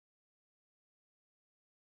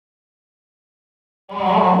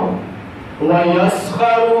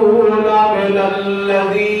وَيَسْخَرُونَ مِنَ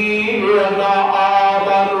الَّذِينَ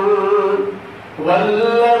آمَنُوا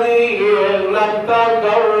وَالَّذِينَ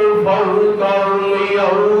اتَّقَوْا فَوْقَهُمْ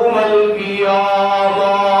يَوْمَ الْقِيَامَةِ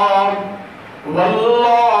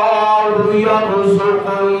وَاللَّهُ يَرْزُقُ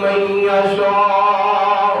مَن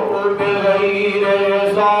يَشَاءُ بِغَيْرِ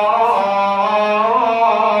حساب۔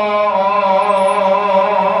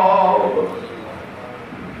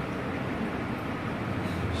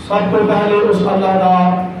 سب تو پہلے اس اللہ کا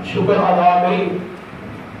شکر ادا کریں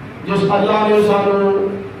جس اللہ نے سانو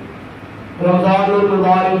رمضان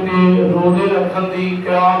المبارک کے روزے رکھن دی،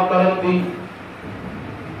 قیام کرن دی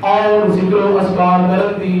اور ذکر و اذکار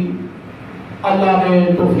کرن دی اللہ نے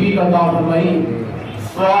توفیق عطا فرمائی۔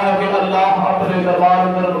 دعا ہے کہ اللہ اپنے دربار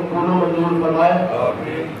پر قبول و منظور فرمائے۔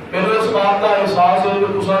 میرے اس بات کا احساس ہے کہ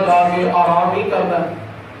تسا جا کے آرام ہی کرنا ہے،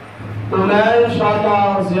 تو میں انشاءاللہ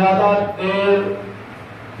زیادہ دیر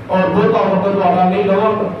اور بہت وقت والا نہیں لوں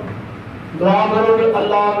گا۔ دعا کرو کہ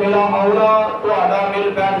اللہ میرا آنا تو مل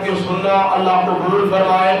بیٹھ کے سننا اللہ قبول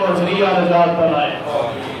فرمائے اور ذریعہ نجات بنائے۔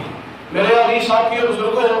 میرے عزیز ساتھی اور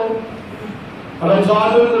بزرگوں،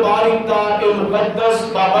 رمضان المبارک کا ایک مقدس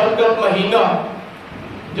بابرکت مہینہ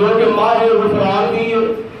جو کہ ماہ غفران بھی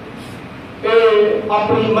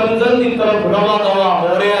اپنی منزل کی طرف رواں رواں ہو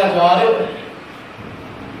رہے ہیں، جا رہے ہیں،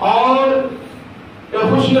 اور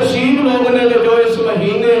خوش نصیب لوگ نے جو اس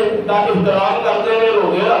مہینے کا احترام کرتے ہیں،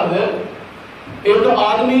 روزے رکھتے ہیں۔ ایک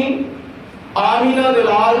آدمی آمینہ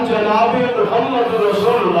دلال جناب محمد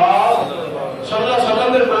رسول اللہ صلی اللہ علیہ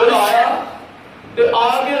وسلم نے کول آیا تے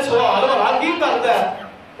آگے سوال اور حقیقت کرتا ہے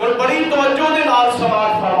اور بڑی توجہ دے نال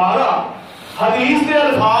سماعت فرمانا، حدیث کے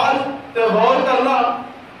الفاظ تے غور کرنا۔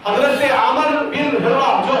 حضرت عامر بن ہرہ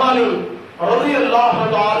جوہانی رضی اللہ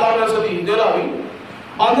تعالیٰ عنہ صدیق دلاوی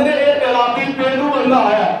اندر ایک علاقی پہلو بندہ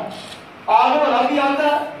آیا، آگے والا بھی آتا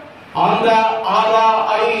ہے آندہ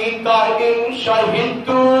آرائیت ان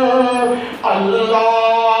شہدتو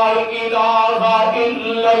اللہ الہ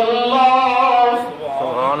الا اللہ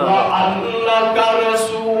وَأَنَّكَ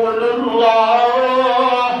رَسُولُ اللَّهِ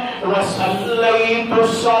وَصَلَّيْتُ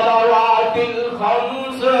الصَّلَوَاتِ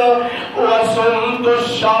الْخَمْسَ وَصُمْتُ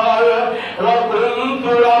الشَّهْرَ وَقُمْتُ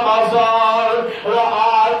رَمَضَانَ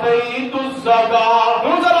وَآتَيْتُ الزَّكَاةَ۔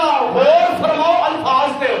 ہوں ذرا غور فرماؤ الفاظ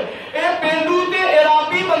سے، اے پہلو تے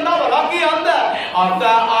عرابی بندہ بھلا کی آندا ہے،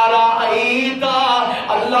 آتا آرائیت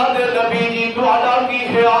اللہ دے نبی جی تہاڈا کی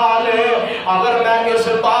خیال ہے اگر میں اس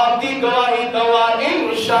بات کی گواہی دوا ان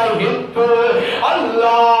شہدت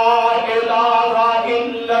اللہ الہ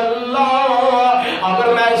الا اللہ، اگر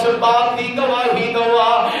میں اس بات کی گواہی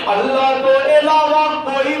دوا اللہ تو علاوہ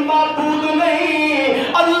کوئی معبود نہیں،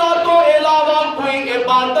 اللہ تو علاوہ کوئی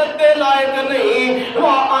عبادت کے لائق نہیں،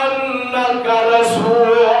 وَأَنَّكَ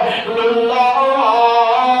رَسُولُ اللَّهِ،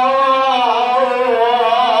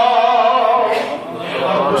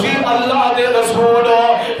 خوشی اللہ دے رسول ہو۔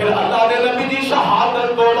 پھر اللہ دے نبی دی شہادت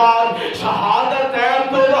تو بعد، شہادت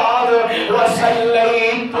تو بعد،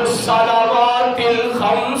 وَصَلَّيْتُ الصَّلَوَاتِ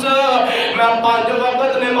الْخَمْسَ، میں 5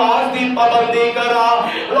 وقت نماز دی پابندی کرا،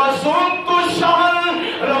 وَصُمْتُ الشَّهْرَ،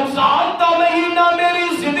 رمضان کا مہینہ میری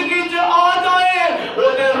زندگی چ آ جائے وہ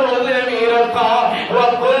دے روزے بھی رکھا،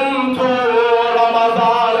 وَقُمْتُ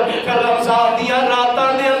رَمَضَانَ، پھر رمضان دیا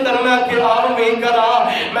راتاں دے اندر میں قیام بھی کرا،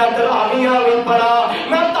 میں تراویح بھی پڑھا،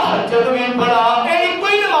 میں تہجد بھی پڑھا، اے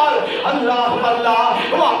کوئی نماز اللہ اللہ،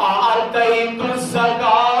 وَآتَيْتُ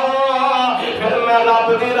الزَّكَاةَ، پھر میں رب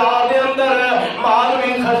دی راہ دے اندر مال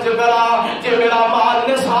بھی خرچ کرا، جے میرا مال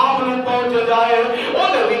نصاب نو پہنچ جائے او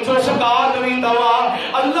دے وچوں زکات بھی دوا۔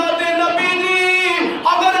 اللہ دے نبی جی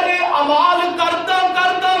اگر اے عمال کرتا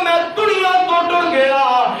کرتا میں دنیا تو ٹر گیا،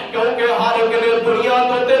 کیونکہ ہر ایک نے دنیا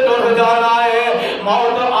تو تے ٹر جانا ہے،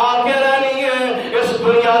 موت آ کے رہنی ہے، اس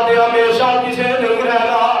دنیا تے ہمیشہ کسے نہیں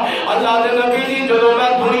رہنا۔ اللہ دے نبی جی جدوں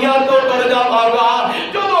میں دنیا تو ٹر جاواں گا،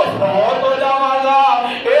 جدوں فوت ہو جاواں گا،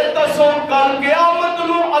 اے دسو کل قیامت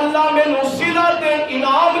نو اللہ مینوں صلت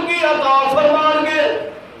انعام کی عطا فرمان گے۔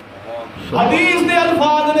 حدیث دے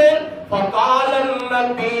الفاظ نے فقال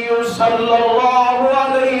النبی صلی اللہ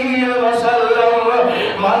علیہ وسلم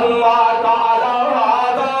من مات علی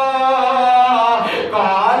هذا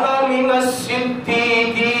کان من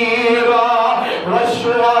الصدیقین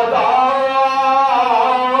والشہداء،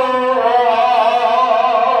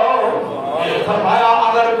 فرمایا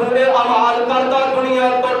اگر تمہیں عمال کرتا دنیا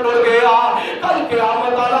تو ٹر گیا، کل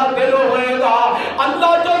قیامت والا دن ہوئے گا،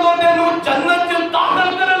 اللہ جدوں تینوں جنت چ داخل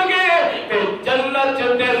کرن گے تے جنت چ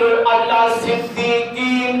تینوں اللہ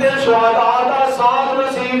صدیقین تے شہداء دا ساتھ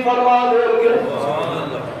نصیب فرما دیں گے۔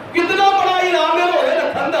 کتنا بڑا انعام ہے روزے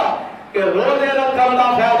رکھن دا، کہ روزے رکھن دا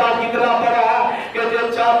فائدہ کتنا بڑا ہے کہ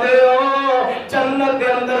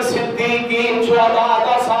شہداء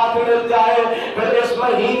کا ساتھ مل جائے. پھر اس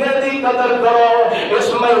مہینے دی قدر کرو, اس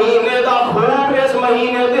مہینے دا خوب اس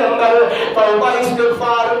مہینے دے اندر توبہ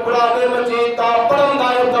استغفار قرآن مجید دا پڑھن دا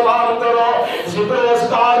اہتمام کرو, ذکر و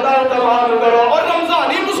اذکار دا اہتمام کرو. اور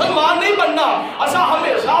رمضانی مسلمان نہیں بننا, اسا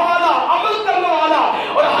ہمیشہ والا عمل کرنے والا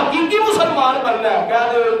اور حقیقی مسلمان بننا ہے. کہہ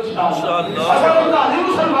دو انشاءاللہ. اسا رمضانی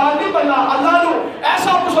مسلمان نہیں بننا, اللہ نو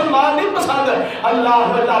ایسا مسلمان نہیں پسند. اللہ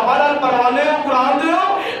تعالی پروانے قرآن دے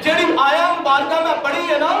ہو جڑی آیا مبارکہ میں پڑھی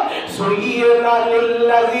ہے نا, سُيِّنَ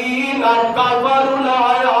لِلَّذِينَ كَفَرُوا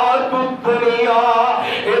الْحَيَاةُ الدُّنْيَا,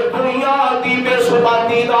 اے دنیا دی بے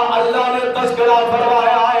ثباتی دا اللہ نے تذکرہ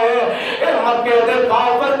فرمایا ہے. اے مکے دے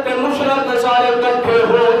کافر تے مشرک سارے کٹھے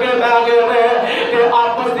ہو کے بیٹھ گئے نے تے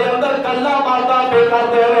آپس دے اندر گلاں باتاں پہ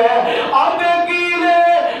کرتے نے. اب کی نے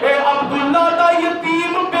اے عبداللہ دا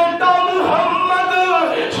یتیم بیٹا محمد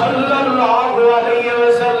صلی اللہ علیہ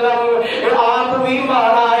وسلم, اے آپ بھی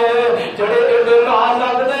مارا ہے جڑے ادھر نال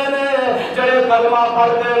لگدے نے, جڑے کلمہ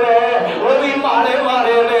پڑھتے نے وہ بھی مارے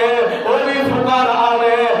مارے نے, وہ بھی فقراء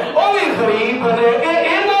نے, وہ بھی غریب نے.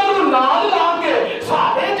 انہاں نوں نال لا کے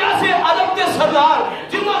سارے جیسے عرب دے سردار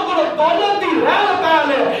جنہاں کول دولت دی رہن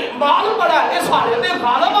پے مال بڑا اے سارے دے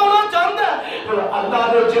غالب ہونا چاہندا ہے. اللہ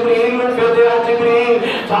نے جبریل نوں بھیجا, جبریل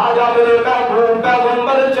جا میرے محبوب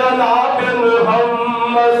پیغمبر جناب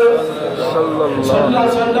محمد صلی اللہ علیہ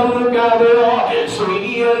وسلم کہہ دو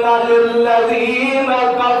سُيِّنَ لِلَّذِينَ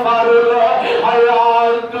كَفَرُوا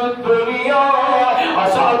الْحَيَاةُ الدُّنْيَا,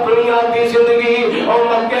 اسا دنیا کی زندگی اور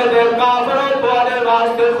مکے دے کافروں تمہارے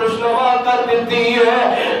واسطے خوشنما کر دیتی ہے.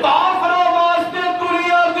 کافروں واسطے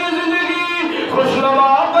دنیا کی زندگی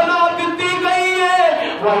خوشنما بنا دیتی گئی ہے.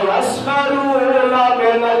 وَيَسْخَرُونَ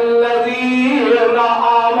مِنَ الَّذِينَ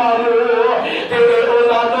آمَنُوا, تیرے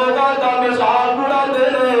انہاں لوگاں دا مذاق اڑاندے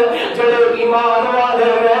نے جڑے ایمان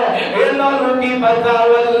والے نے. انہاں نوں کی پتہ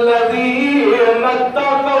والذین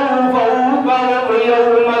اتقوا فوقهم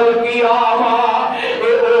یوم القیامہ,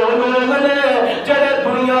 اے او لوگ نے جڑے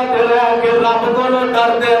دنیا تے رہ کے رب کولوں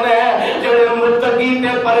ڈردے نے, جڑے متقی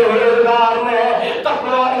تے پرہیزگار نے,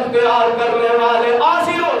 تقوی اختیار کرنے والے.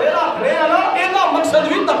 آسی روزے رکھنے ہیں نا, اینا مقصد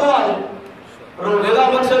بھی تقوی ہے. روزے دا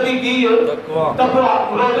مقصد بھی کی ہے تقوی.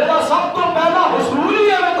 روزے دا سب تو پہلا حصول ہی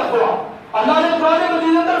ہے تقوی. اللہ نے قرآن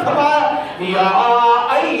مجید اندر فرمایا یا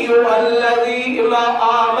ایھا الذین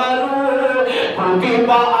آمنوا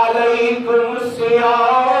کتب علیکم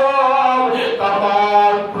الصیام کما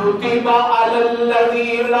کتب علی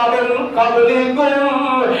الذین من قبلکم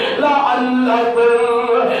لعلکم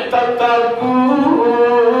تتقون.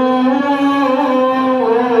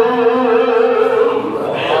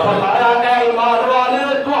 فرمایا اے ایمان والے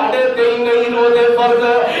تواڈے تے نہیں روزے فرض,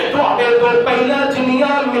 تواڈے تو پہلا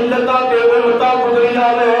جنیاں ملتاں تے امتاں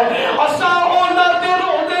گزریاں نے, اساں انہاں تے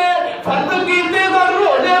روزے فرض کیتے تے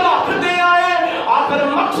روزے رکھدے آئے. آخر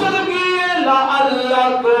مقصد کی ہے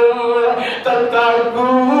لعلکم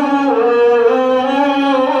تتقون,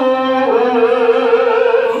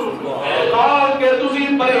 تاکہ تسی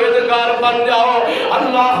پرہیزگار بن جاؤ.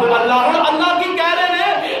 اللہ اللہ اللہ کی کہہ رہے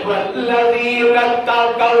ہیں والذین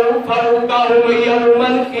اتقوا فوقهم یوم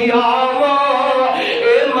القیامہ.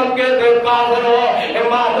 اے مکے دے کافروں, اے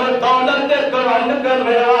مال و دولت دے گھمنڈ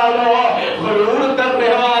کرنے والوں, غرور کرنے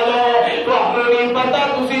والوں, تو ہمیں نہیں پتا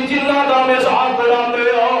تسی جنہاں دا مذاق اڑاندے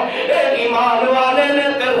ہو. اے ایمان والے نے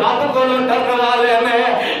تے رب کولوں ڈرن والے نے,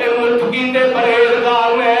 اے متقی تے پرہیزگار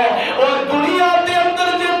نے. اور دنیا دے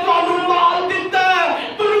اندر جے تانوں مال دتا ہے,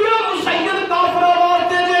 دنیا مسید کافراں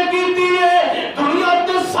واسطے جے کیتی ہے, دنیا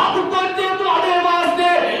تے سب کچھ جے تواڈے واسطے.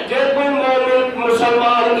 جے کوئی مومن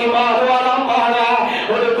مسلمان ایمان والا مانا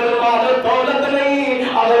اور کوئی مال دولت نہیں,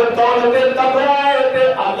 اگر دولت تقوی ہے تے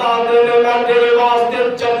اللہ نے میں تیرے واسطے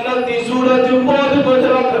جنت دی سورج بہت کچھ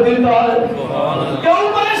رکھ دیتا ہے. کیوں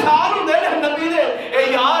پریشان ہوندے نے نبی دے اے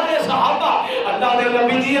یار اے صحابہ, اللہ دے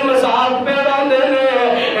نبی جی مذاق پہ اڑاندے نے,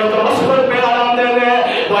 اے تمسخر پہ اڑاندے نے.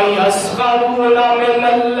 وَيَسْخَرُونَ مِنَ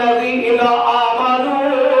الَّذِينَ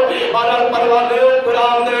آمَنُوا, اور پروانے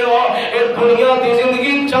قرآن دے ہو, اے دنیا دی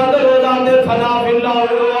زندگی چند روزاں دے فنا باللہ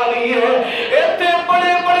والی ہے. ایتھے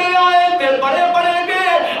بڑے بڑے آئے تے بڑے بڑے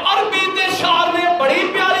گئے. عربی تے شاعر نے بڑی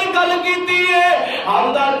پیاری گل کیتی ہے.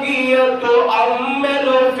 آمدہ کی ہے تو عمل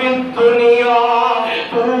فی الدنیا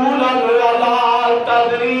طولا ولا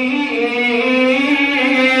تدری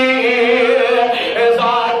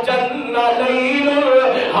اذا جن لیل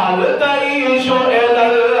حل تعیش الی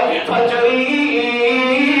الفجری.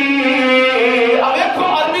 اب ایکھو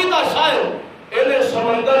عربی دا شاعر انہیں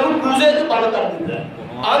سمندر روزے جو بڑھ کر دیتا ہے.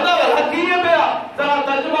 آدھا حقی ہے بیا ذرا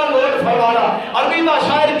ترجمہ نوٹ فرمانا. عربی دا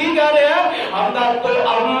شاعر کی کہہ رہے ہیں ہمدہ تو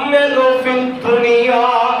عمل فی الدنیا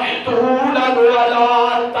طولا ولا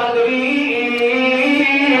تدری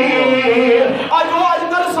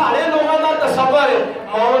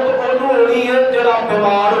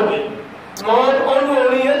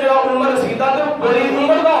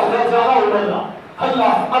اللہ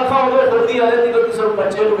اللہ اکھاں وہ کھلدی والے دی کسے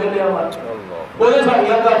بچے نوں ویلے آوات اوے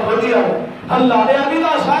ساڈیاں دا کھلدی اللہ نے ابھی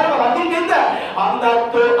دا شاعر والا کی کہندا ہے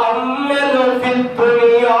اندت امل فی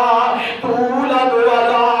الدنیا طول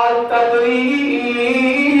ولا تدری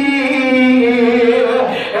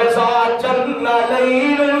ایسا چن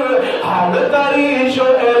لیل حال تری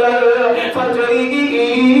شعل فجری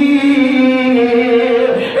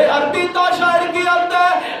عربی دا شاعر کی عرض ہے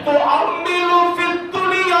تو امل فی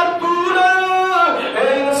الدنیا طول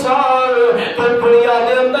انسان تو دنیا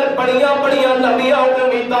دے اندر بڑیاں بڑیاں لمبیاں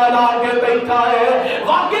امیداں لا کے بیٹھا ہے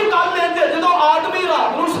واقعی گل ہے جدوں آدمی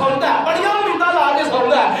رات نوں سوندا ہے بڑیاں امیداں لا کے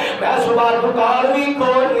سوندا ہے میں صبح دکان بھی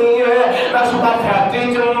کھولنی ہے میں صبح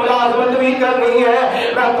فیکٹری چ ملازمت بھی کرنی ہے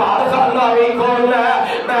میں کارخانہ بھی کھولنا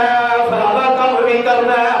ہے میں فلانا کام بھی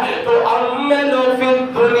کرنا ہے تو امل فی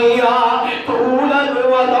الدنیا طول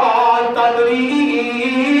ولا تدری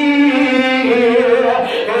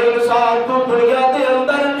انسان تو دنیا دے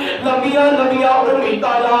اندر لمبیاں لمبیاں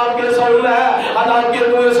امیداں لا کے سوندا ہے حالانکہ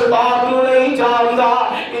تو اس بات نو نہیں جاندا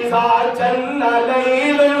اذا جن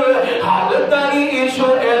لیل حال تری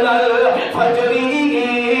شعل الفجری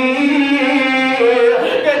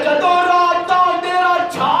کہ جدو رات دا اندھیرا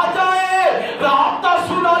چھا جائے رات دا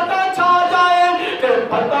سناٹا چھا جائے کہ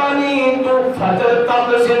پتہ نہیں تو فجر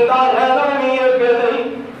تک زندہ رہنا بھی ہے کہ نہیں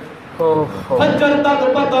فجر تک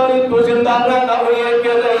پتہ نہیں تو زندہ رہنا ہوئی ہے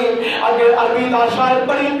کہ نہیں اگر عربی دا شاعر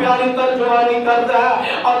بڑی پیاری ترجمانی کرتا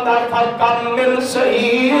ہے اندر فکم من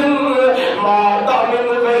صحیح ماتا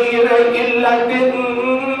من غیر علت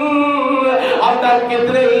اندر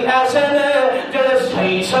کتنے ہی ایسے ہیں جڑے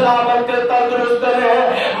صحیح سلامت کے تندرست ہیں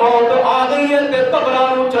موت آ گئی ہے تے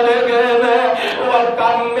قبراں چلے گئے ہیں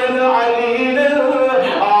وکم من علیل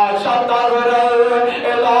آشا تغر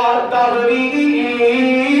الى تغری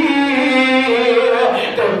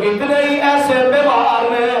کتنے ہی ایسے بیمار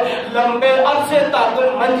نے لمبے عرصے تک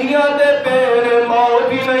منجیاں دے پیر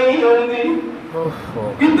موت ہی نہیں ہوندی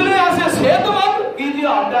کتنے ایسے صحت مند کی جی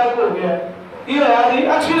اٹیک ہو گیا یہ ہے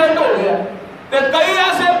ایکسیڈنٹ ہو گیا تے کئی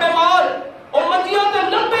ایسے بیمار اور منجیاں دے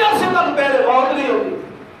لمبے عرصے تک پیر موت نہیں ہوندی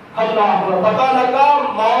اللہ پتہ لگا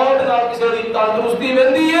موت نہ کسی دی تندرستی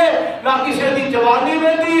ویندی ہے نہ کسی دی جوانی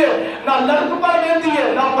ویندی ہے نہ لڑکپن ویندی ہے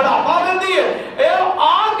نہ بڑھاپا ویندی ہے اے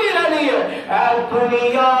آ کے رہنی ہے اے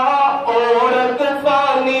دنیا عورت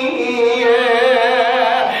فانی ہے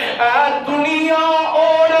اے دنیا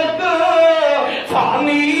عورت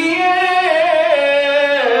فانی ہے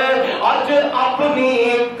اج اپنی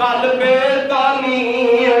قلب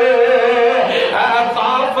دانی ہے اے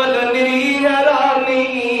غافل نری حیرانی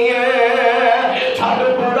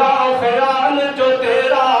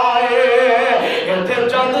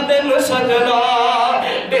سجنا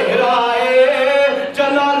ڈیرا ہے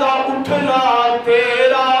جنازہ اٹھنا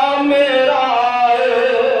تیرا میرا ہے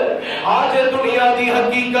آج دنیا دی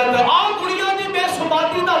حقیقت آج دنیا دی بے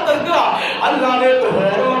ثباتی دا تذکرہ اللہ نے تو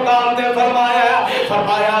اور مقام دے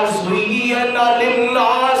فرمایا زُيِّنَ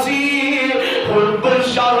لِلنَّاسِ حُبُّ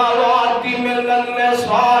الشَّهَوَاتِ مِنَ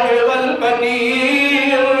النِّسَاءِ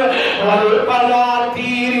وَالْبَنِينَ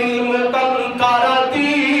وَالْقَنَاطِيرِ الْمُقَنطَرَةِ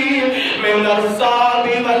مِنَ الذَّهَبِ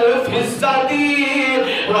والفضة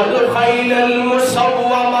والخيل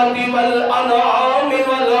المسومة والأنعام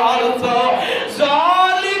والحرث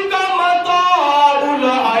ذلك متاع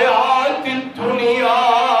الحياة الدنيا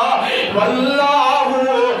والله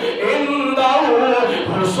عنده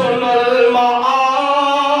حسن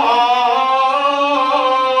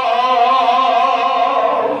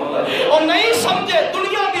المآب اور نہیں سمجھے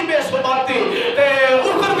دنیا کی بے ثباتی تے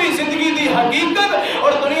اخروی زندگی دی حقیقت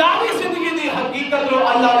اور دنیاوی زندگی دی حقیقت جو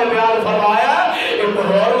اللہ نے بیان فرمایا ایک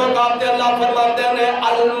اور مقام تے اللہ فرماتے ہیں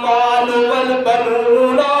المال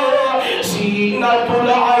والبنون زینۃ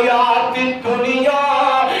الحیات الدنیا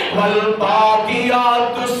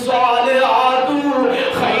والباقیات الصالحات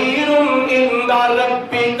خیر عند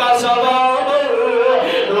ربک ثوابا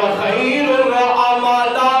وخیر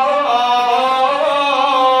عملا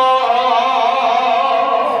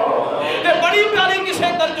بڑی پیاری کسے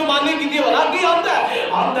ترجمانی کی دی والا کی آتا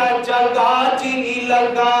ہے جگہ جی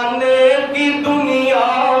لگانے کی دنیا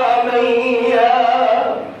نہیں ہے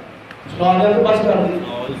سوالے کو بس کر دی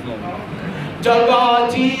جگہ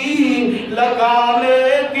جی لگانے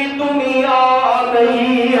کی دنیا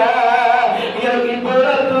نہیں ہے یہ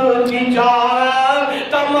عبرت کی جا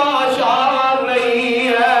تماشا نہیں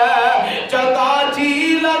ہے جگہ جی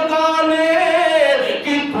لگانے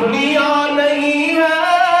کی دنیا نہیں ہے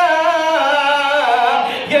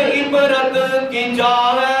یہ عبرت کی جا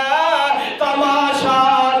تماشا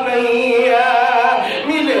نہیں ہے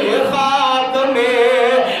ملے خاک میں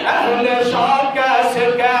اہل شاہ کیسے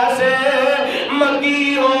کیسے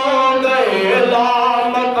مکی ہو گئے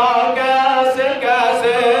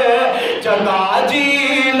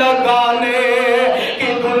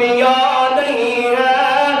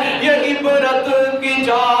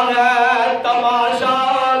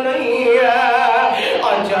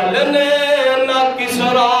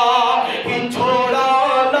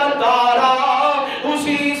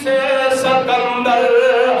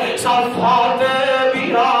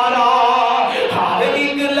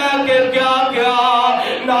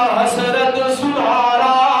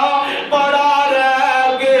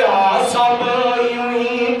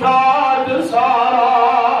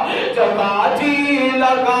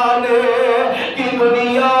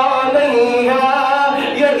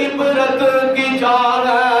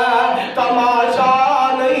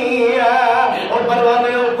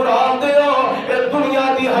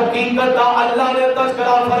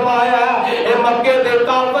تے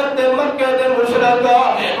کافر تے مکے دے مشرک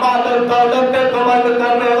مال دولت تے گھمنڈ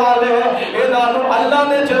کرنے والے انہاں نوں اللہ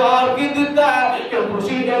نے جواب کی دیتا ہے کہ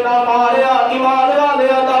خوشی دے نہ ماریا ایمان والے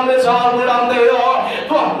دا مثال اڑاندے ہو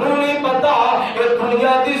تانوں نہیں پتا اے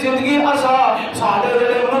دنیا دی زندگی اسا ساڈے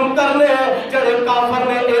جڑے منکر نے جڑے کافر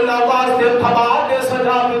نے انہاں واسطے تباہ تے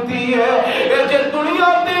سزا دتی ہے اے جے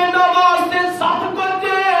دنیا تے انہاں واسطے سب کچھ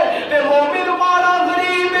ہے تے مومن مارا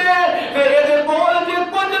غریب ہے تے اے دے کول جے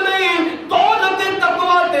کچھ نہیں دولت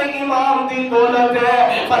تقوی تے ایمان دی دولت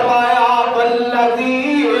ہے فرمایا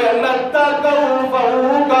والذین اتقوا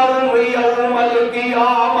فوقهم یوم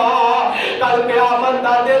القیامہ کل قیامت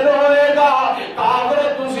دا دن ہوئے گا کافر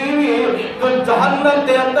تسی بھی جہنم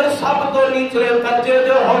دے اندر سب تو نیچے درجے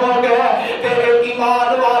جو ہو گئے تے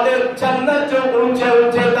ایمان والے جنت جو اونچے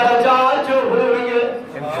اونچے درجات جو ہوئے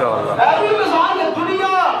انشاءاللہ ایسی مثال ہے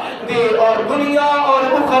دنیا دی اور دنیا اور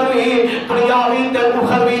اخروی دنیاوی تے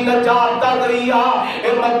اخروی نجات دا ذریعہ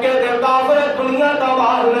اے مکے دے کافر دنیا دا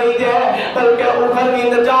مال نہیں ہے بلکہ اخروی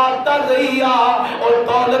نجات دا ذریعہ اور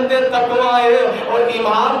دولت دے تقوی اور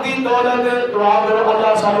ایمان دی دولت دعا کرو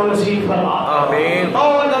اللہ سانو نصیب فرما آمین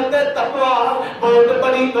دولت دے تقوی بہت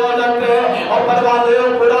بڑی دولت ہے اور پروازے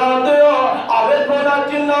قرآن دے آوے دونا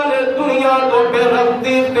جنہاں نے دنیا کو بے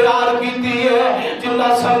ربطی اختیار کیتی ہے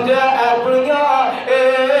جنہاں سمجھا اے دنیا اے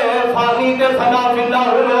فانی تے فنا فنا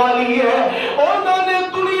ہونے والی ہے انہوں نے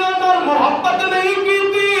دنیا نال محبت نہیں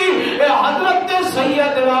کیتی اے حضرت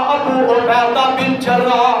سیدنا ابو عبیدہ بن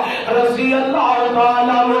جراح رضی اللہ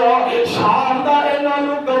تعالیٰ عنہ شام دا انہاں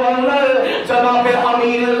نو گورنر جناب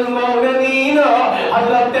امیر المومنین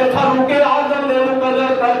حضرت فاروق اعظم نے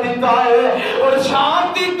مقرر کر دیتا ہے اور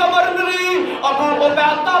شام دی گورنری ابو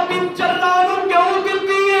عبیدہ بن جراح نو کیوں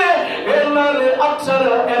دیتی ہے انہوں نے اکثر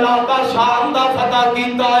علاقہ شام دا فتح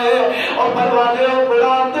کیتا ہے اور پروانے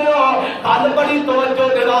بلاتے ہو کل بڑی توجہ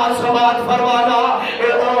دینا سماعت فرمانا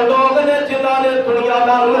اے او لوگ نے جنہاں نے دنیا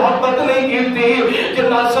نال محبت نہیں کیتی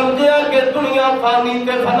جنہاں سمجھیا کہ دنیا فانی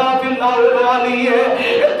تے فنا فنا ہونے والی ہے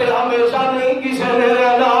تے ہمیشہ نہیں کسی نے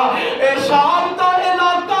رہنا اے شام دا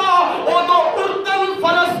علاقہ او تو اردن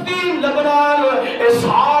فلسطین لبنان اے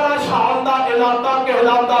سارا شام دا علاقہ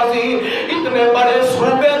کہلاتا سی اتنے بڑے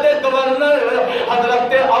صوبے دے گورنر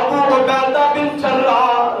حضرت ابو عبیدہ بن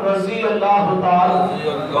جراح رضی اللہ تعالی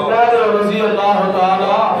رضی اللہ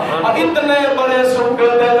تعالی اتنے بڑے صوبے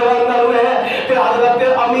دے گورنر نے کہ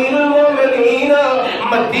حضرت امیر المومنین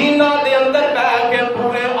مدینہ دے اندر بیٹھ کے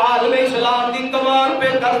پورے عالم اسلام دی کمان پہ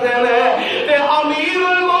کر دینے تے امیر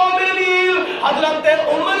المومنین حضرت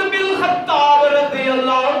عمر بن خطاب رضی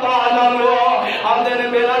اللہ تعالی عنہ آندے نے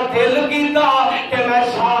میرا دل کیتا کہ میں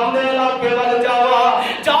شام دے علاقے ول جاواں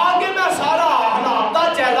جا کے میں سارا حالات دا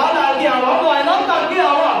جائزہ لے کے آواں معائنہ کر کے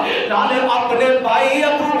آواں نالے اپنے بھائی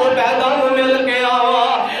ابو عبیدہ نو مل کے آواں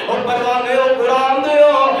اور پروانے قرآن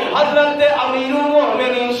دیو حضرت امیر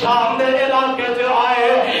المومنین شام دے علاقے جو آئے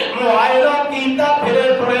معائنہ کیتا پھرے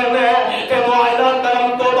پھرے میں کہ معائنہ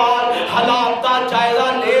کرم تو بعد حالات دا جائزہ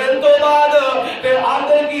لین تو بعد تے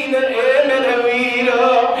آندے کی نے اے میرے ویر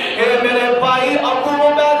اے میرے بھائی ابو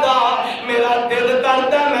عبیدہ میرا دل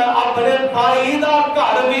کرتا ہے میں اپنے بھائی دا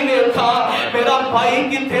گھر بھی دیکھا میرا بھائی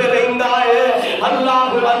کتھے رہندا ہے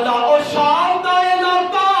اللہ اللہ او شام دا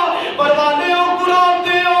علاقہ پروانے او قرآن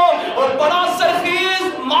دیو اور بڑا سرخیز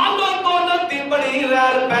مالو دولت دی بڑی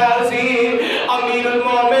ریر پیر سی امیر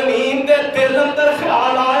المومنین دے دل اندر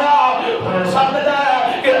خیال آیا ہو سکتا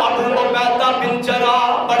ہے کہ ابو عبیدہ بن جراح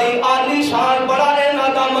بڑی عالی شان بڑا انہاں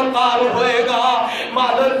دا مقام ہوئے گا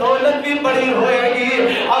مال دولت بھی بڑی ہوئے گی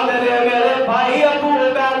میرے بھائی ابو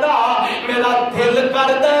عبیدہ میرا دل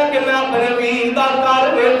کرتا ہے کہ میں اپنے ویر دا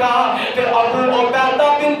گھر ویکھا تے ابو عبیدہ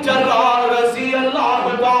بن جراح رضی اللہ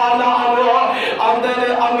تعالی عنہ آندے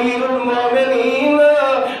نے امیر المومنین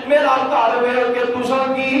میرا گھر ویکھ کے تساں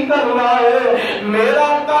کی کرنا ہے میرا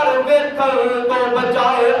گھر ویکھن تو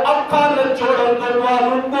بجائے اکھاں نچوڑن تو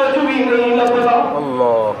تانوں کچھ بھی نہیں لبدا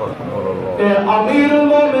اللہ امیر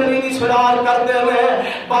المومنین اصرار کرتے ہیں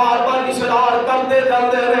بار بار اصرار کرتے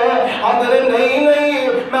جاندے ہیں آندے نہیں نہیں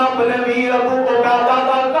میں اپنے ویر ابو عبیدہ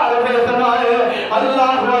دا گھر ویکھنا ہے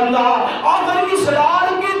اللہ اللہ آخر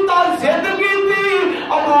اصرار کیتا ضد کیتی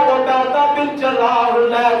ابو عبیدہ بن جراح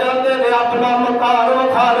لے جاندے نے اپنا مکان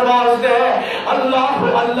وکھان واسطے اللہ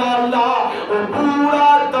اللہ اللہ پورا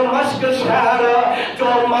دمشق شہر جو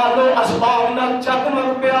مالو اسباب نال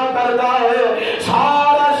چکمک پیا کردا ہے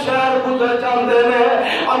سارا شہر گزر جاندے نے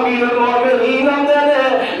امیر المومنین آندے نے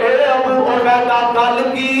اے ابو عبیدہ گل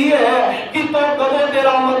کی ہے کتوں کدوں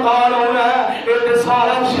تیرا مکان ہونا ہے اے تے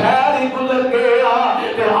سارا شہر ہی گزر گیا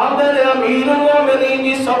تے آندے نے امیر المومنین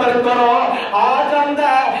جی صبر کرو آ جاندا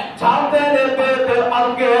ہے جاندے نے تے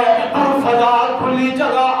اگے پر فضا کھلی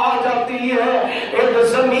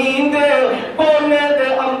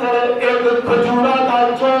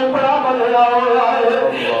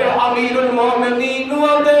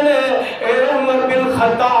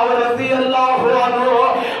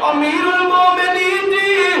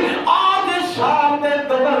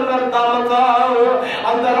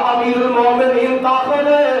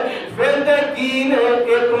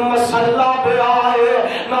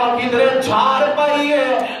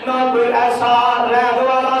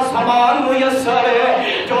میسر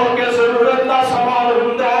ہے جو کہ ضرورت کا سامان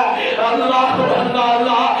ہوندا ہے اللہ اللہ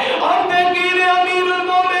اللہ آندے گیرے امیر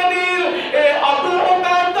المومنین اے ابو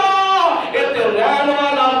عبیدہ اے تے رہن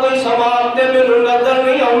والا کوئی سامان تے مینوں نظر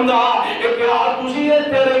نہیں آوندا اے کیا تسی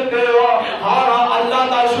ایتھے رہندے ہو ہاں اللہ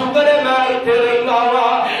دا شکر ہے میں ایتھے رہندا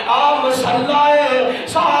ہاں آ مسئلہ ہے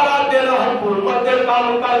سارا دن حکومت دے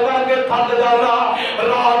کام کر کر کے تھک جانا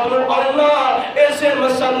رات نو آنا ایسے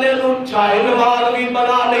مسئلے نو چائے نماز بھی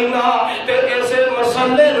بنا لینا تے ایسے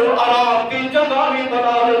مسئلے نو آرام کی جگہ بھی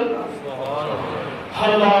بنا لینا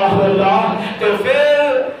اللہ اللہ تے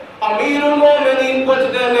پھر امیر المومنین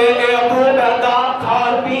پوچھتے نے اے ابو عبیدہ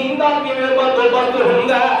کھان پین دا کیویں بندوبست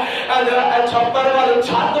ہوندا ہے اے چھپر وال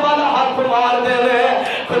چھت والا ہاتھ مار دے نے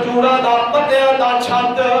کھجورا دا پتیاں دا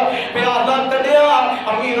چھت پیالہ کڈیا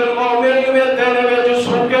امیر المومنین میں دینے وچ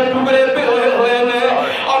سوکے ٹکڑے پے ہوئے نے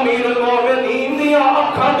امیر المومنین دیاں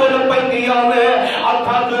اکھاں ڈل پیندیاں نے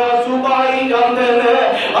اکھاں تو آنسو بائی جاندے نے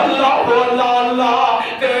اللہ اللہ اللہ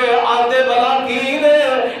تے آندے بلا کی نے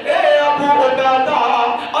اے ابو عبیدہ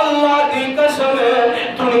اللہ دی قسم ہے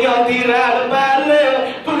دنیا دی رہن پہن نے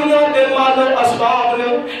دنیا دے مال و اسباب نے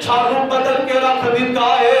سانو بدل کے رکھ دیتا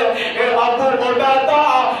ہے اے ابو عبیدہ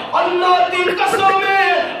اللہ دی قسم ہے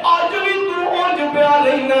آج بھی تو اونج پیا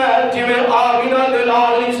لینا ہے جویں آمینہ لال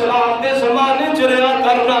علیہ السلام دے زمانے چریا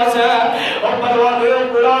کرنا سے اور پروانے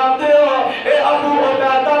قرآن دے اے ابو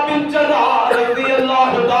عبیدہ بن جراح رضی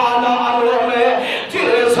اللہ تعالی عنہ میں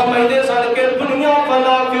جنہیں سمجھتے سن کے دنیا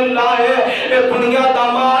فنا فی اللہ ہے اے دنیا دا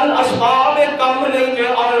مال اسباب کم نہیں کہ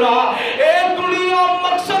اللہ اے دنیا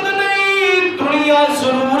مقصد نہیں دنیا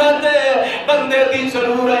ضرورت ہے بندے دی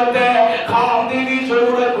ضرورت ہے کھان دی بھی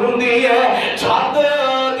ضرورت ہوندی ہے چھت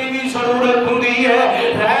دی بھی ضرورت ہوندی ہے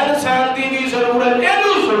رہن سہن دی بھی ضرورت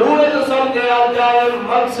اینو ضرورت سمجھا جائے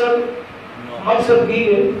مقصد کی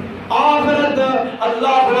ہے آخرت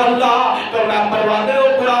اللہ اللہ تو میں پروانے و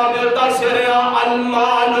قرآن دیتا سریا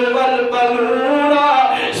المال والبنون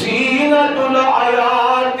زینت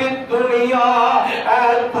الحیات الدنیا اے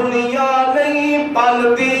دنیا نہیں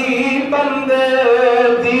بندی بندے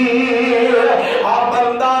دی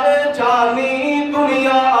بندہ جانی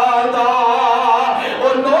دنیا دا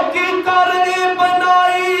اور لوکی کرنی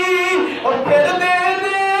بنائی اور پھر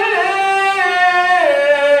دینے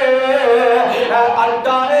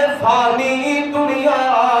اڈا فانی دنیا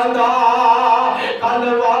دا کل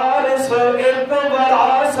وارث ایک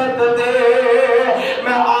وراثت دے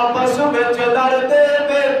میں آپس میں لڑتے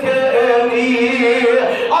بیٹھے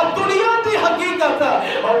نہیں اور دنیا کی حقیقت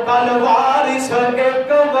اور کل وارث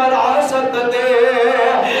ایک وراثت دے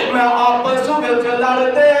میں آپس میں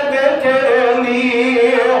لڑتے بیٹھے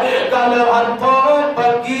نہیں کل ہاتھوں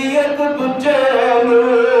پکی ایک دوجے نو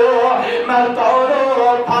میں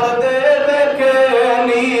توڑوں پھڑ دے بیٹھے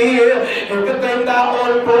نہیں ایک کہندا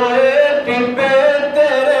اور کوئے ٹپے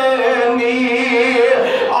تیرے نہیں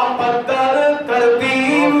آپ پتھر کردی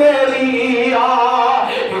میری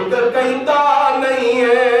ایک کہندا نہیں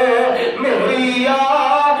ہے میری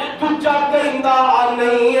تجھا کہندا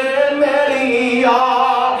نہیں ہے میری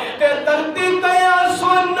تے دردی کیا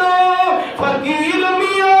سن فقیر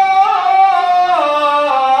میاں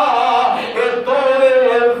اے توے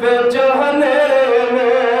وچ ہنیرے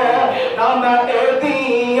میں نہ میں اے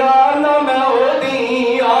دیاں نہ میں او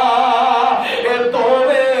دیاں اے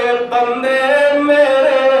توے بندے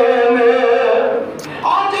میرے میں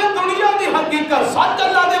آج دنیا دی حقیقت سچ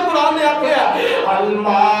اللہ دے قرآن نے آکھیا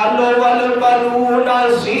المال والبنون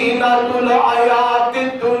زینت الحیات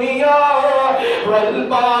الدنیا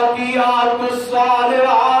والباقیات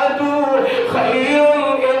الصالحات خیر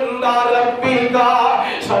عند ربک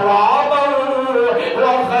ثوابا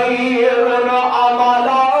وخیر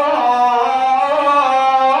عملا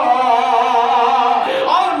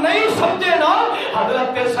اور نہیں سمجھے نا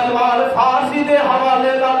حضرت سلمان فارسی دے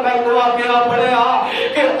حوالے نال میں دعا کیا پڑھیا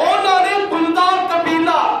کہ انہوں نے گلدار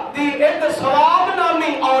قبیلہ دی ایک ثواب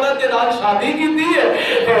نامی عورت دے نال شادی کی تھی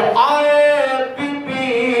کہ آئے بی بی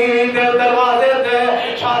دے دروازے دے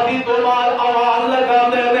شادی تو بعد آواز لگا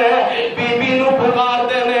دے بی بی نو پکار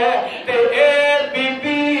دے تے اے بی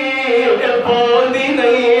بی بول دی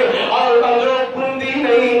نہیں اور اندروں کندی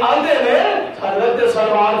نہیں آدھے نے حضرت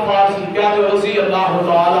سلمان فارسی کیا جو رضی اللہ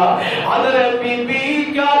تعالی حضرت بی بی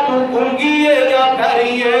کیا تو کنگی ہے یا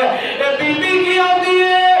کری ہے اے بی بی کی آدھی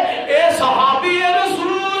ہے اے صحابی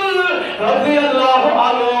رسول رضی اللہ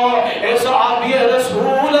عنہ اے صحابی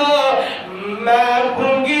رسول میں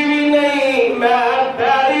کنگی بھی نہیں میں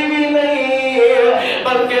پیری بھی نہیں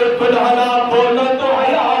بلکہ بلہنا بولنا تو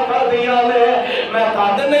حیا کر دیا نے میں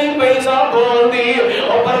قد نہیں پیسہ بول دی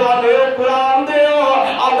اور پروانے قرآن دے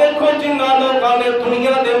اب دیکھو جنہ لوگاں نے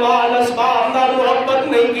دنیا دے مال اسباب دا محبت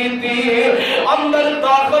نہیں نہیں کیتی. اندر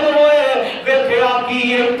داخل ہوئے ویکھیا کہ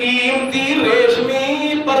یہ قیمتی ریشمی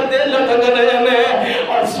پردے لٹک رہے نے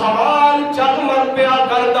اور سامان جگمگ پیا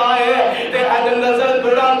کردا ہے تے اج نظر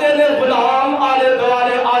دوڑاندے نے غلام آلے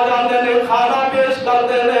دوالے آ جاندے نے کھانا پیش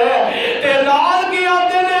کردے نے تے نال کی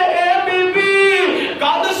آندے نے اے بی بی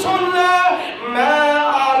گل سن لے میں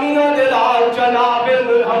آمینہ دے لال جناب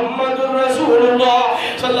محمد رسول اللہ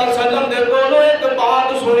صلی اللہ علیہ وسلم دے کولوں ایک بات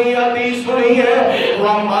سنی حدیث سنی ہے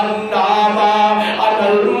ومن نام علی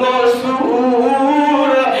المسرور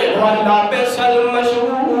ولبس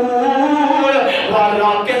المشهور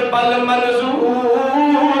وراكب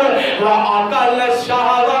المنزور وأكل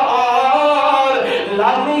الشهوات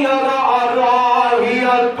لم يرى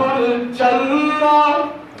رائحة الجنة.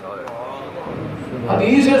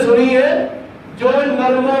 حدیث سنیے جو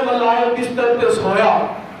نرم و ملائم بستر پہ سویا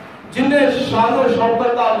جن نے شان و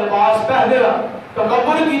شوکت کا لباس پہنے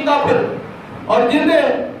تکبر کیتا پھر اور جن نے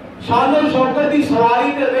شان و شوکت کی سواری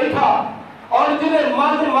پہ بیٹھا اور جنہیں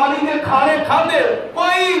من مانی کے کھانے کھاندے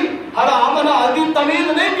کوئی حرام حلال کی تمیز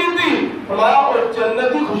نہیں کیتی فرمایا اور جنت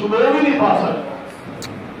کی خوشبو بھی نہیں پا سکتا.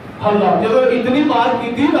 اللہ جب اتنی بات کی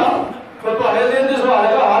تھی نا تو اہل حدیث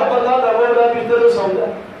آئے گا ہر بندہ نرم و بستر پہ سو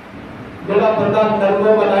جائے. جڑا بندہ نرم و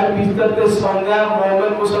بستر پہ سو جائے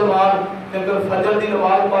مومن مسلمان لیکن فجر دی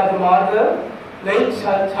نماز با جماعت نہیں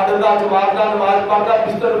چھڑدا جماعت دا نماز پڑھدا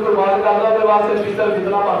بستر قربان کردا تے واسطے بستر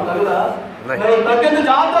کتنا پڑھ سکدا نہیں تاکہ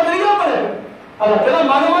نجات کا ذریعہ بنے. اللہ تیرا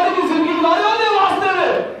مانوانی کی زندگی گزارے دے واسطے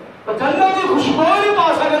میں تو جنت کی خوشبو نہیں پا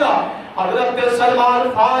سکدا. حضرت سلمان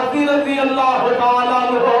فارسی رضی اللہ تعالیٰ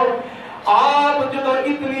عنہ آپ جدو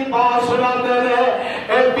اتنی بات سناتے ہیں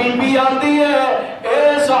اے بی بی آندی ہے اے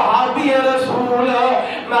صحابی رسول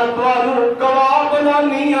میں تانوں گواہ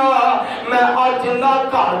بنانی ہاں میں اج نہ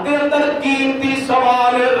گھر دے اندر قیمتی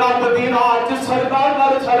سوال رب دی راہ چ سجدہ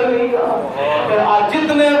کر چھڑنی ہاں اج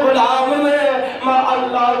جتنے غلام نے میں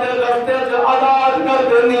اللہ دے راستے چ آزاد کر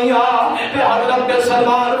دینی ہاں. حضرت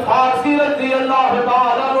سلمان فارسی رضی اللہ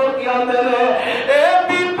تعالیٰ عنہ کی آندے نے اے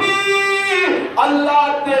بی بی اللہ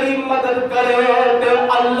تیری مدد کرے تے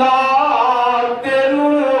اللہ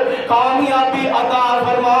تینوں کامیابی عطا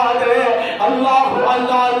فرما دے. اللہ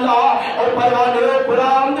اللہ اللہ اور پروانے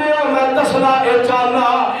قرآن دے اور میں دسنا اے چاہنا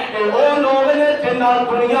اے او لوگ نے جنہاں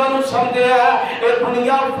دنیا نو سمجھے ہے اے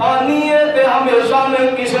دنیا فانی ہے تے ہمیشہ میں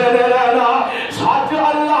کسے نے رہنا. سچ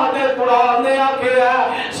اللہ دے قرآن نے آکھے ہے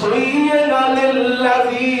زُيِّنَ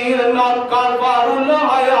لِلَّذِينَ كَفَرُوا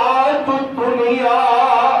الْحَيَاةُ الدُّنْيَا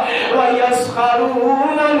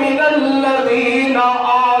وَيَسْخَرُونَ مِنَ الَّذِينَ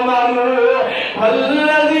آمَنُوا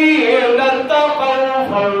وَالَّذِينَ اتَّقَوْا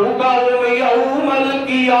فَوْقَهُمْ يَوْمَ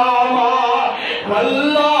الْقِيَامَةِ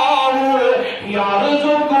وَاللَّهُ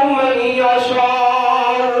يَرْزُقُ مَن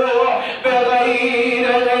يَشَاءُ بِغَيْرِ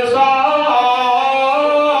حِسَابٍ.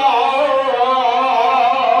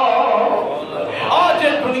 آج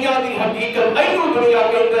دنیا دی حقیقت اینو دنیا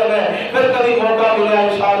کہتے ہیں. پھر کبھی موقع ملا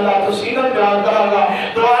انشاءاللہ تو سیرت بیان کرا گا.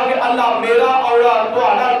 دعا کہ اللہ میرا اور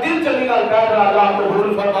تمہارا دل چلی گل بیٹھ رہا اللہ قبول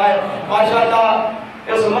فرمائے. ماشاءاللہ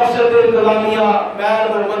اس مسجد انتظامیہ میر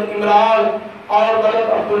محمد عمران اور غلط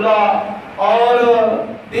عبداللہ اور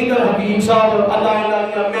دیگر حکیم صاحب اللہ انہوں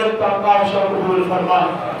نے میرے کاشا قبول فرمائے.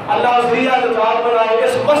 اللہ ذریعہ نجات بنائے.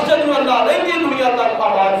 اس مسجد میں اللہ رہتی دنیا تک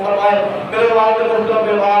آباد فرمائے. میرے والد محترم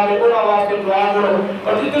بیوار نے انہوں واسطے دعا کرو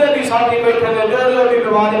اور جتنے بھی ساتھی بیٹھے ہیں جو بھی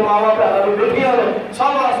بیوار ماما پہلا بھی بیٹھی ہیں سب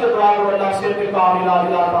واسطے دعا کرو اللہ سے پہ کامل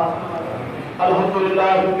عاجلہ. الحمدللہ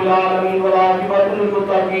رب العالمین والعاقبۃ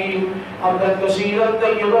للمتقین حمدا کثیرا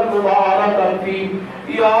طیبا مبارکا فیہ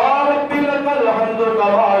یا رب لک الحمد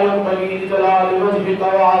کما ینبغی لجلال وجهک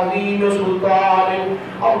وعظیم سلطانک.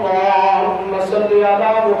 اللهم صل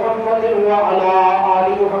علی محمد وعلی آل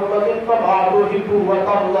محمد کما تحب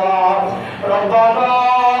وترضى. ربنا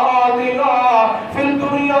آتنا فی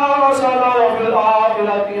الدنیا حسنة وفی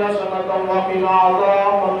الآخرة حسنة وقنا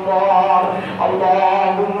عذاب النار.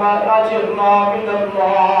 اللهم اجرنا من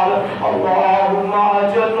النار. اللهم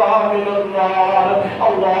اجرنا من النار.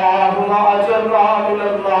 اللهم اجرنا من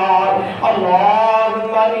النار.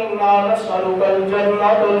 اللهم انا نسألك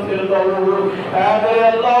الجنة الفردوس. اے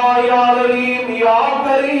اللہ یا رحیم یا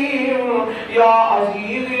کریم یا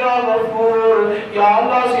عزیز یا غفور یا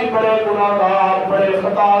اللہ سے بڑے گناہگار بڑے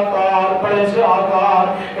خطاکار بڑے سیاہکار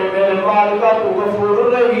اے میرے مالکہ تو غفور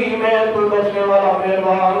رحیم ہے تو بخشنے والا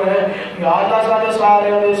مہربان ہے. یا اللہ سارے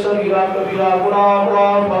سارے دے صغیرہ کبیرہ گناہ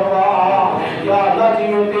معاف فرما. یا اللہ جی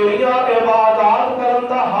میں تیریاں عبادات کرن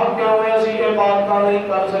دا حق ہوئے اسی عبادت نہیں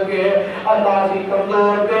کر سکے اللہ جی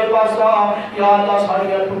کمزور بے بسا. یا اللہ ساری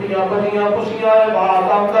ٹوٹیاں بنیاں خوشیاں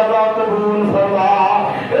عبادت کرنا قبول فرما.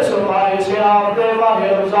 اس مائے سے صیام دے ماہ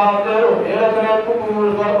رمضان دے روزے رکھنے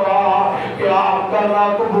قبول فرما، قیام کرنا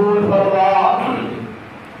قبول فرما،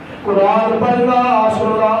 قرآن پڑھنا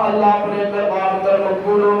سننا اللہ اپنے دربار پر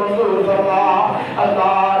مقبول و منظور فرما۔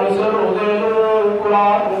 اللہ اس روزے نو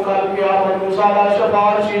قرآن کو کر قیامت مسالہ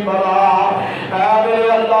شفاعشی بنا۔ اے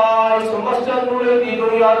میرے اللہ اس مسجد نورے دی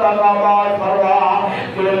دنیا تک آباد فرما،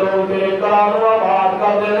 جڑے لوگ تیرے کرانو آباد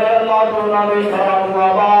کر دے رہے اللہ تو نہ دے کرانو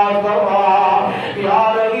آباد فرما۔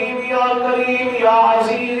 یا رحیم یا کریم یا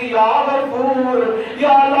عزیز یا غفور، یا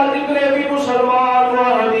اللہ جتنے بھی مسلمان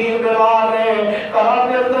موحدین بیمار ہیں، کہاں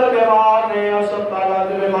کے اندر بیمار ہیں، اسپتالات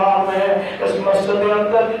بیمار ہیں، اس مسجد کے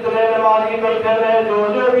اندر جتنے نمازی بیٹھے ہیں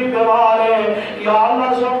جو بھی بیمار ہیں، یا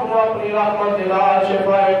اللہ سب کو اپنی رحمت دلا،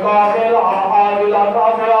 شفا کامل عاجل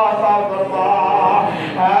نافع عطا فرما۔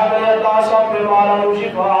 اے میرے اللہ سب بیماروں کو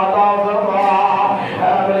شفا عطا فرما۔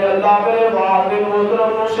 اے میرے اللہ میرے والد محترم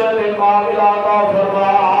کو صحت کامل عطا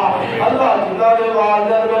فرما۔ اللہ جنہاں دے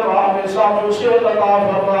والدین بیمار ہیں سب کو صحت عطا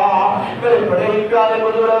فرما۔ میرے بڑے پیارے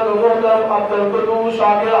بزرگ محترم عبد القدوس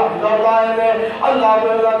شاکر حافظ اللہ نے اللہ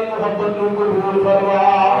تعالیٰ کی محبت کو قبول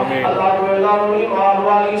فرما۔ اللہ تعالیٰ کو ایمان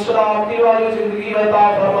والی سلامتی والی زندگی عطا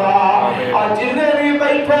فرما۔ آج جتنے بھی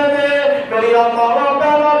بیٹھے ہیں میری ماں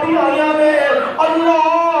پہلا بھی آیا میں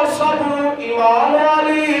اللہ سب ایمان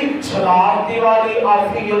والی سلامتی والی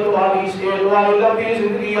عافیت والی صحت والی لمبی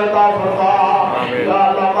زندگی عطا فرما۔ یا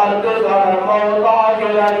اللہ مرد زار موت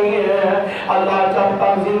آگے لانی ہے، اللہ جب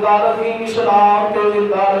تک زندہ رکھی اسلام تے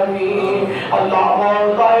زندہ رکھی، اللہ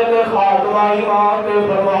موت آئے خاتمہ ایمان تے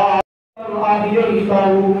فرما۔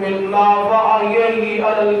 أحييته منا فأحييه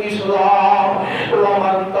على الإسلام،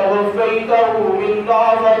 ومن توفيته منا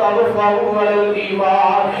فتوفه على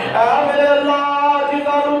الإيمان۔ آمين اللہ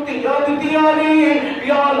جنہاں نتیاں دتیاں نہیں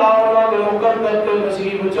یا اللہ انہاں دے مقدر تے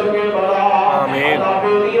نصیب چنگے بنا، اللہ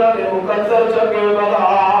بیٹیاں دے مقدر چنگے بنا،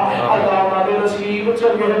 اللہ انہاں دے نصیب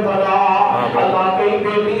چنگے بنا۔ اللہ کئی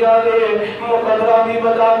بیٹیاں دے مقدرہ دی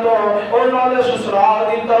وجہ تو انہاں دے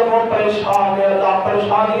سسرال دی طرفوں پریشان ہے، اللہ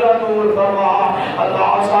پریشانیاں دور فرما، اللہ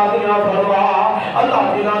آسانیاں فرما۔ اللہ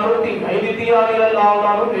جنہاں نو دھیاں دتیاں نہیں اللہ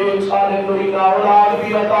انہاں نو ایک سال کوئی اولاد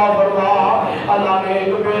بھی عطا فرما، اللہ نے ایک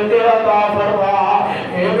بیٹے عطا فرما۔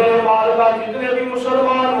 اے میرے مالکا جتنے بھی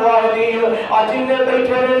مسلمان موحدین آج انہیں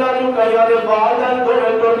بیٹھے رہنا جو کہیا دے والدین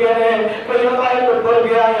دھوڑے ٹوٹ گئے ہیں، کہیا کا ایک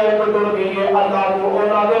ٹوٹ گیا ہے ایک ٹوٹ گئی ہے، اللہ کو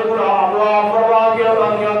انہاں دے گناہ معاف فرما کے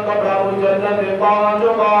انہاں دیا قبروں جنت دے پانچ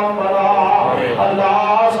باغ بنا۔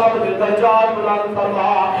 اللہ سب دے درجات بلند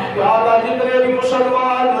فرما۔ یا اللہ جتنے بھی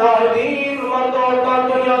مسلمان موحدین مرد عورتاں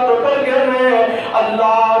دنیا تو ٹر گئے ہیں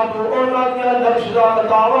اللہ تو انہاں دیا لفظاں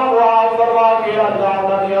دعواں معاف فرما کے اللہ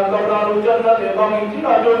انہاں دیا قبروں جنت دے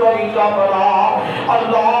باغیچہ جو باغیچہ بنا۔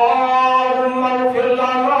 اللہم اغفر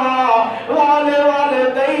لنا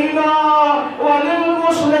ولوالدینا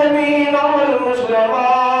وللمسلمین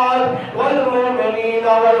والمسلمات والمؤمنین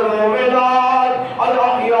والمؤمنات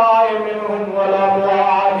الاحیاء منهم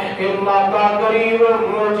والاموات انک قریب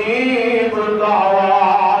مجیب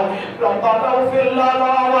الدعوات۔ ربنا اغفر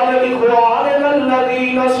لنا ولإخواننا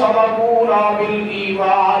الذین سبقونا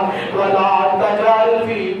بالایمان ولا تجعل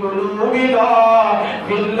فی قلوبنا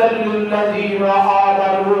غلا للذین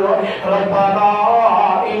آمنوا ربنا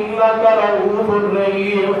انک رؤوف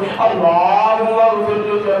رحیم۔ اللهم اغفر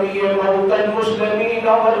لجميع موتى المسلمين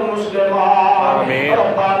والمسلمات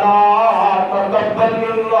ربنا تقبل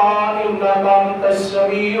منا انك انت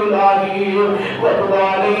السميع العليم وتب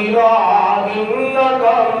علينا انك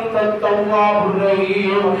انت التواب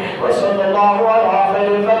الرحيم۔ وصلى الله على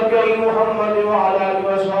خير خلقه محمد وعلى